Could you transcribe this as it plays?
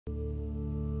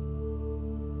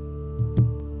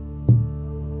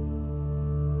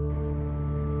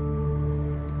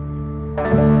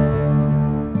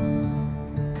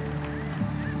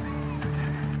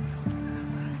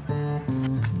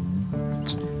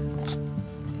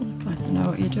know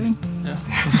what you're doing.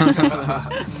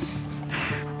 Yeah.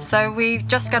 So we've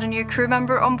just got a new crew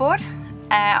member on board.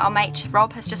 Our mate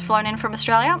Rob has just flown in from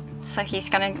Australia, so he's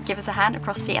going to give us a hand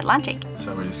across the Atlantic.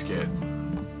 So we just get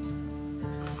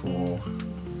 4.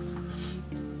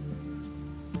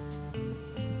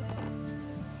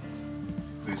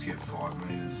 We just get 5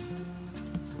 meters.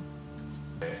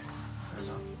 Yeah.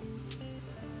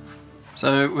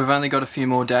 So we've only got a few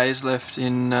more days left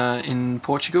in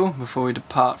Portugal before we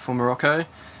depart for Morocco.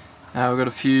 We've got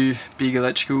a few big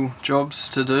electrical jobs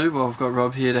to do. Well, I've got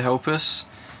Rob here to help us.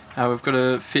 We've got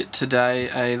to fit today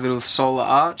a little solar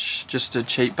arch, just a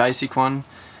cheap basic one,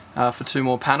 for 2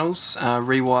 more panels,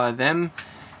 rewire them,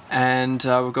 and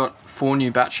we've got 4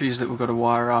 new batteries that we've got to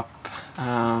wire up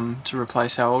to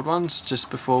replace our old ones just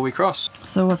before we cross.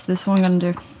 So what's this one going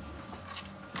to do?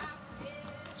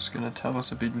 It's going to tell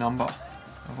us a big number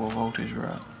of what voltage we're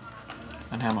at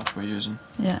and how much we're using.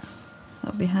 Yeah,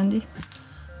 that'll be handy.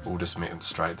 We'll just make it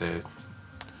straight there,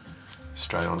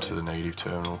 straight onto the negative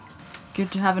terminal.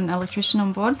 Good to have an electrician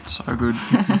on board. So good.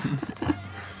 It's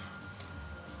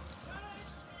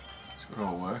got to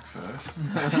all work first.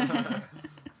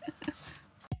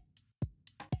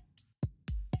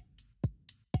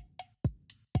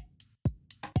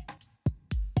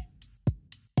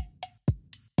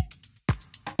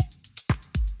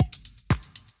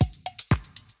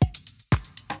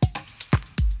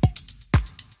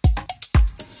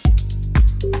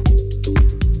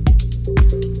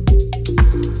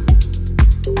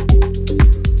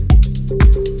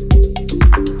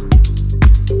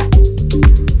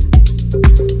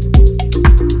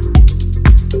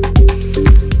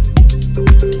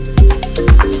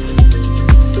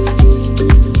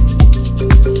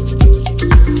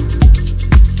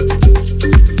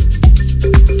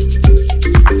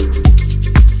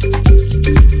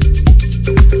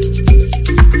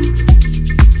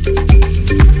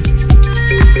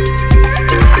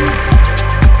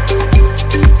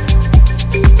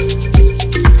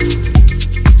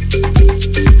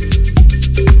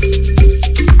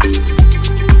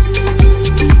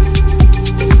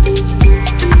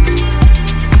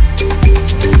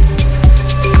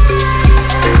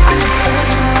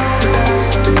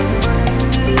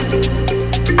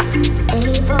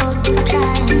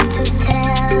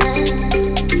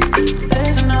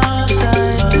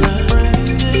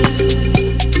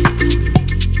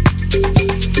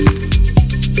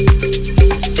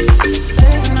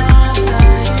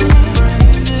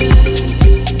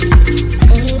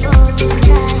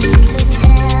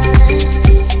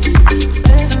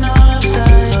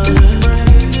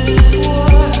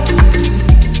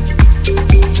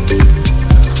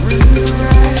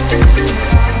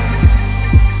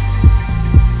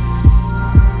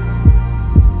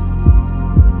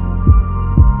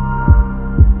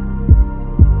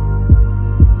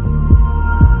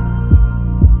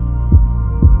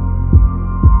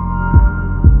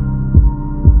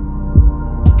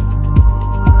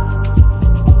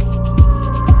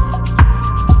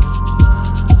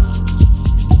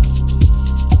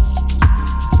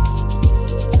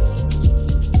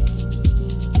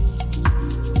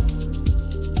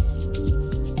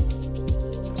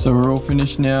 So we're all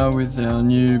finished now with our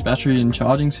new battery and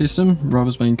charging system. Rob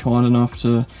has been kind enough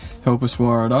to help us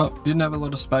wire it up. We didn't have a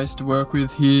lot of space to work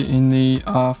with here in the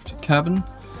aft cabin,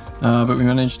 but we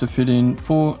managed to fit in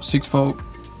 4 6-volt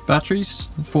batteries,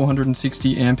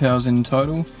 460 amp hours in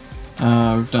total.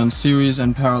 We've done series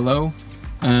and parallel,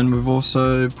 and we've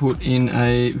also put in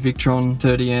a Victron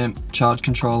 30 amp charge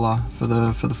controller for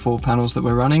the 4 panels that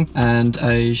we're running, and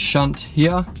a shunt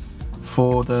here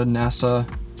for the NASA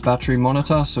battery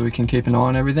monitor so we can keep an eye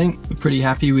on everything. We're pretty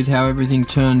happy with how everything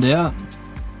turned out,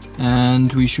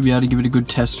 and we should be able to give it a good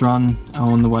test run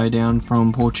on the way down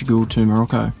from Portugal to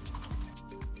Morocco.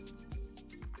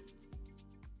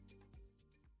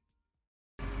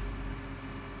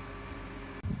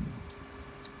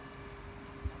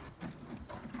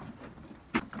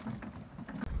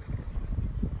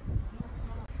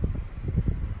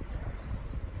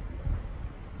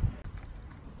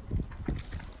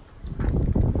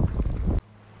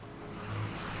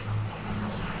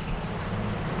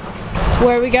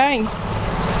 Where are we going?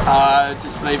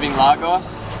 Just leaving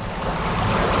Lagos,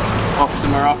 off to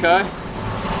Morocco.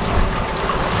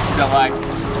 We've got like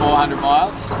 400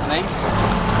 miles, I think.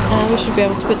 And we should be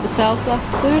able to put the sails up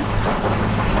soon.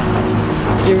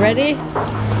 You ready?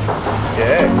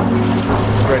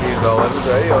 Yeah, ready as I'll ever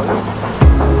be, I think.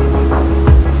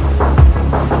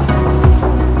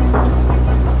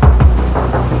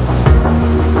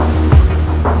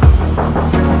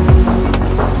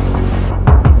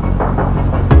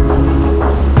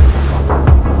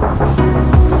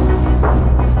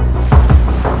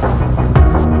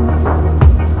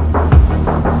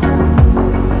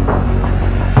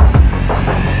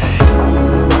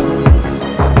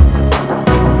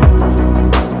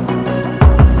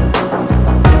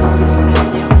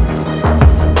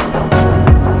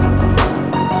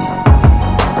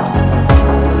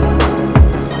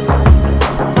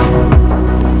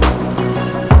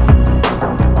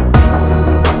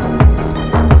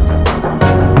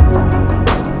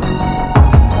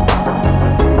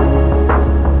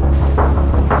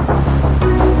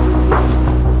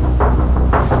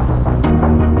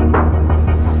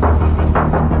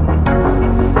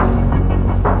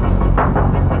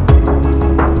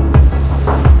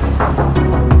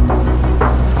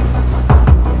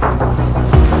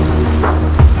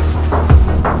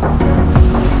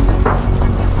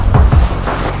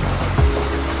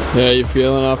 How are you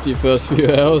feeling after your first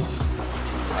few hours?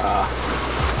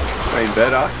 Been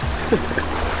better.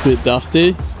 Bit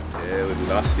dusty? Yeah, a little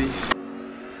dusty.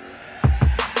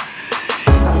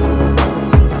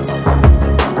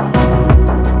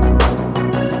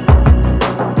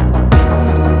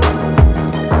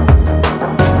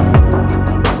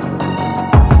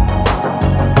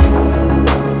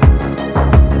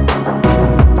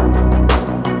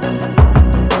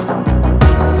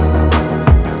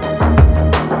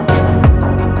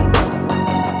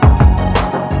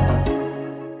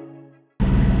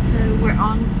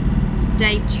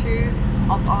 Day 2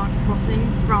 of our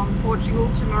crossing from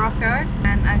Portugal to Morocco,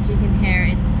 and as you can hear,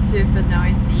 it's super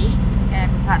noisy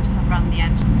and we've had to have run the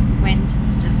engine. Wind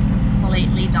has just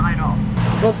completely died off.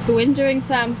 What's the wind doing,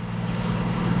 Sam?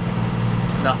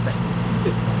 Nothing.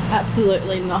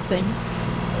 Absolutely nothing.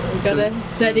 We've got a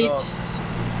steady...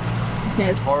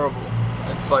 It's horrible.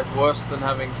 It's like worse than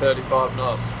having 35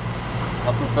 knots.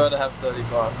 I prefer to have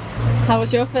 35. How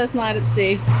was your first night at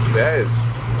sea? Yeah, it's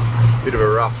a bit of a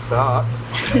rough start.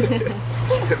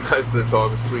 Spent most of the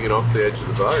time swinging off the edge of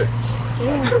the boat.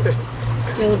 Yeah.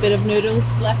 Still a bit of noodles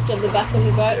left on the back of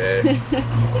the boat.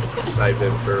 Yeah. Save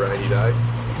them for a rainy day.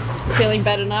 Feeling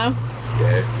better now?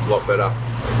 Yeah, a lot better.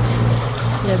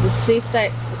 Yeah, the sea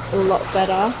state's a lot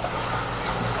better.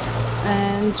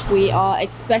 And we are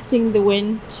expecting the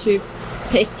wind to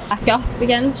pick back up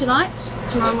again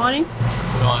tomorrow morning.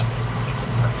 Tonight.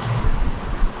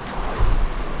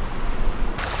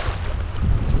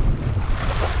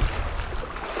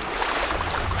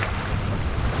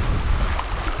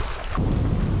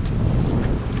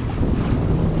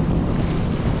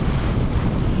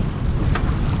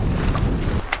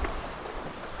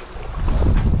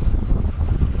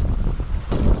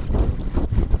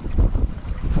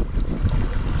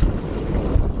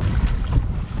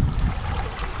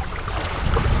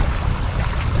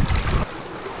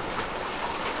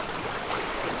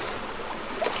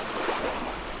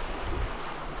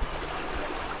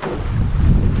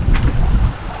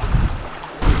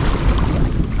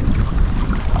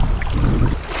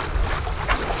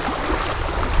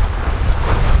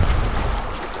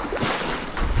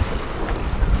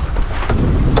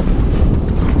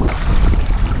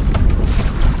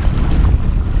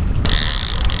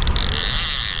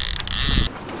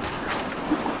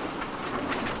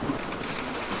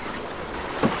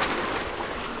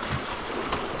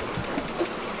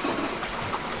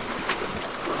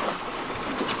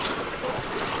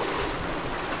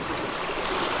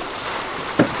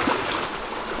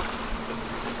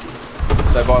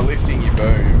 So by lifting your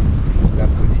boom,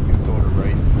 that's when you can sort of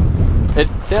reef. It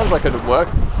sounds like it'd work,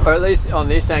 or at least on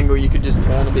this angle you could just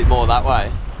turn a bit more that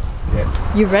way.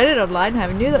 Yeah. You've read it online,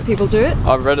 haven't you, that people do it?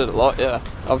 I've read it a lot, yeah.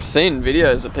 I've seen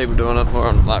videos of people doing it more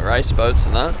on like race boats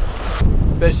and that.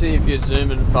 Especially if you're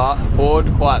zooming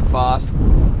forward quite fast,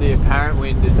 the apparent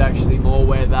wind is actually more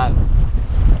where that,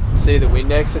 see the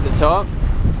wind X at the top?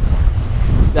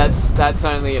 That's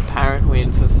only apparent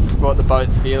wind, so this is what the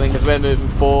boat's feeling, because we're moving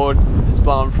forward, it's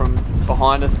blowing from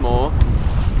behind us more,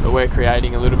 but we're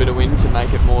creating a little bit of wind to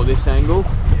make it more this angle.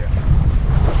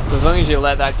 Yeah. So as long as you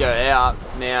let that go out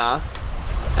now,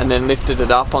 and then lifted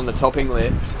it up on the topping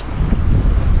lift,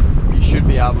 you should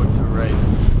be able to reef.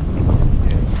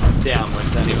 Yeah.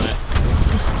 Downwards anyway.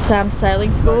 Sam's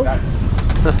sailing school.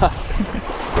 So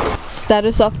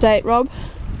Status update, Rob.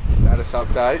 Status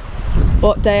update.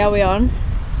 What day are we on?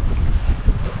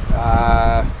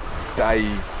 Day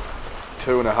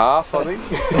 2.5, I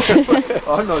think.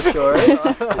 I'm not sure.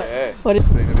 Yeah. What is?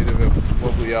 It's been a bit of a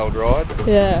wobbly old ride.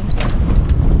 Yeah.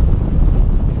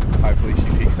 Hopefully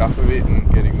she picks up a bit and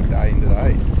get a good day in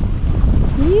today.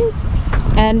 Yeah.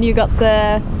 And you got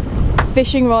the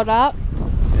fishing rod up.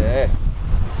 Yeah.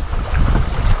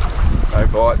 No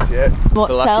bites yet. What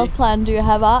Feel sail lucky. plan do you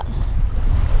have up?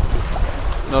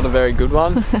 Not a very good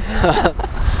one.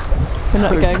 We're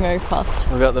not going very fast.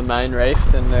 We've got the main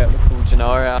reefed and the full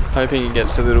genoa out, hoping it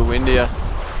gets a little windier.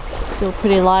 Still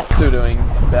pretty light. Still doing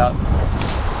about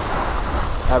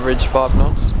average 5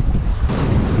 knots.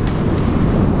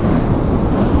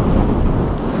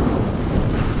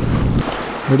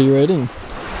 What are you reading?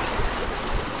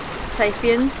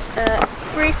 Sapiens, a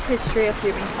brief history of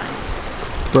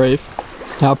humankind. Brief.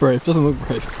 How brief? Doesn't look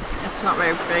brief. It's not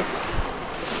very brief.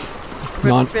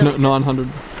 But it's really good. 900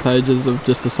 pages of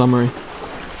just a summary.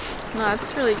 No,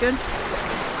 it's really good.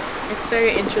 It's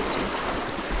very interesting.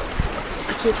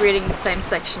 I keep reading the same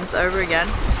sections over again.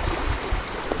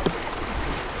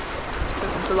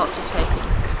 Because there's a lot to take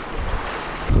in.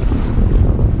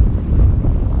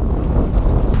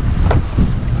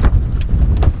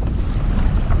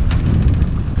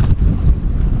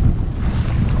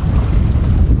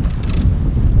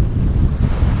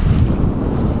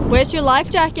 Where's your life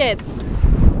jackets?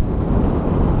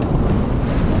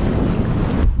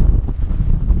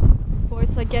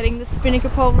 Boys are getting the spinnaker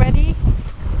pole ready.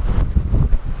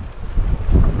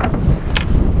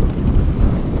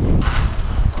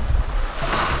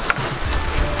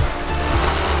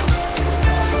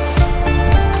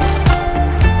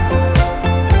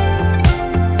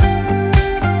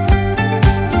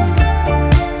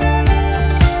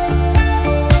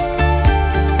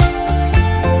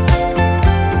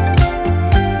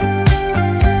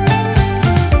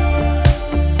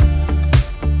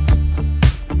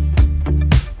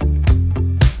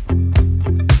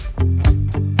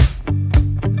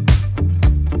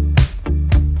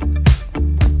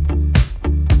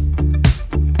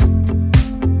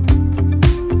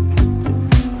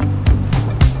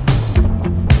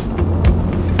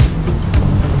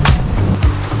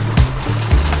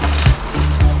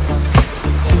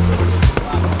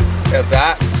 How's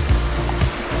that?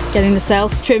 Getting the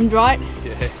sails trimmed right.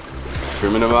 Yeah,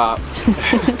 trimming them up.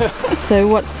 So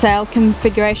what sail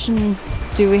configuration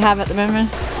do we have at the moment?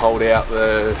 Hold out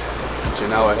the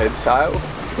Genoa head sail,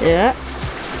 Yeah.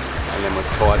 and then we've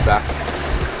tied back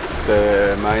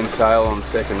the mainsail on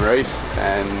second reef,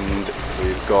 and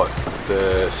we've got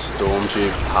the storm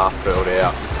jib half furled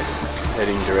out,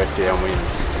 heading direct downwind.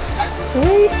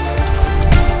 Sweet.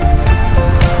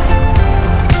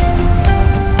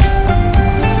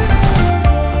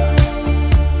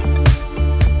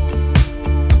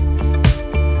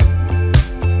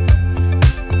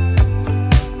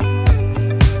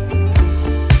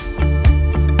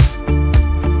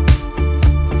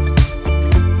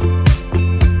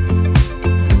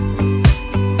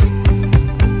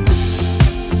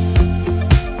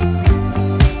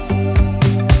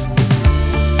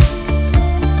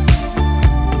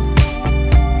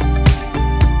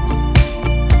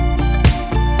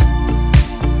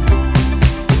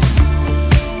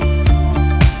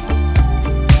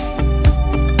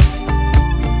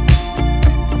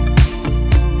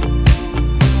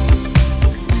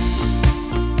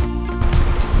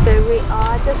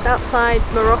 Just outside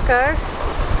Morocco,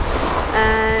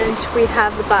 and we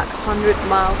have about 100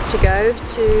 miles to go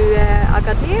to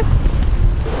Agadir,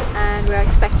 and we're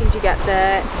expecting to get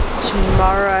there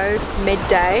tomorrow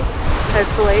midday,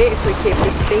 hopefully, if we keep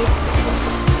the speed.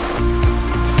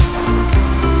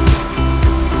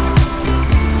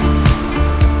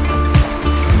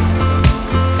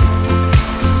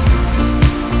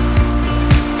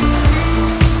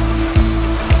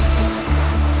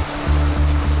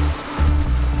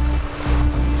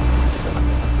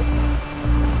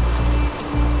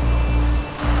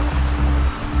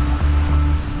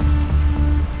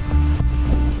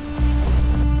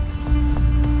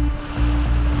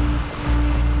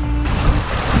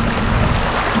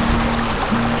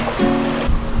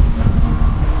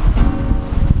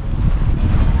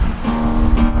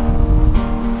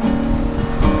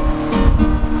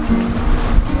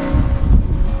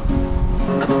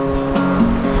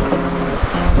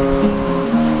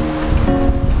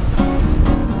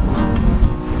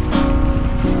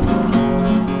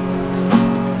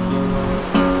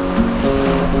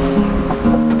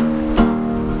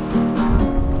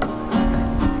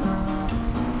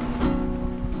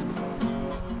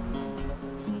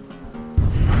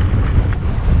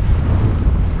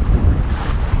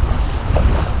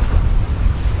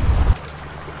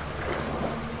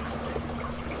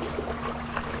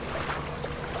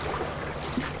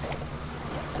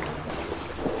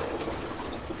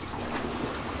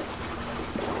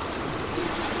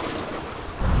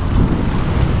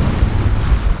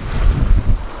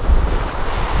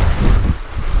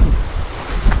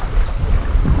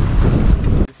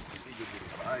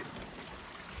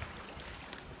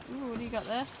 Got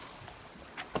there?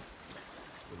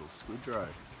 Little squid roe.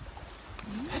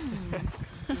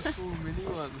 Just a little mini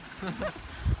one.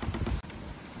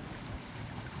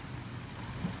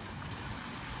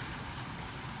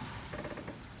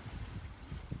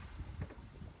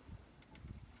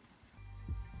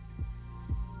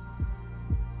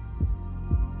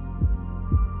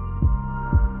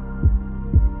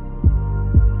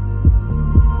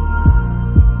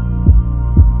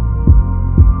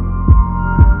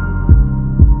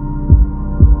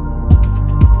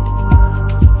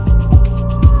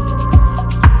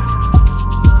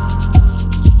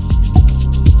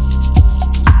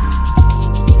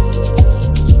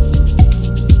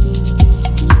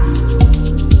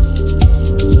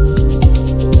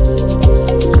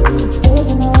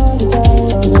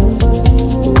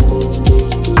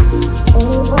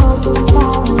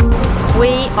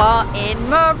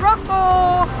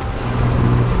 Morocco!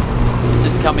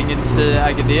 Just coming into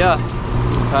Agadir.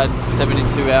 had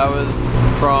 72 hours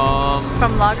from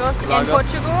Lagos in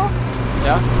Portugal.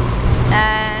 Yeah.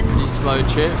 And pretty slow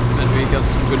trip, and we got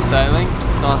some good sailing,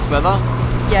 nice weather.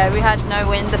 Yeah, we had no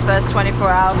wind the first 24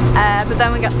 hours, but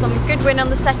then we got some good wind on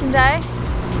the second day.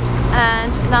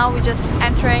 And now we're just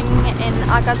entering in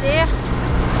Agadir.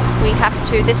 We have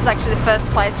to, this is actually the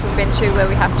first place we've been to where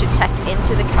we have to tack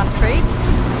into the country.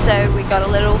 So we got a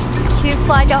little Q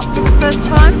flag up for the first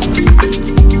time.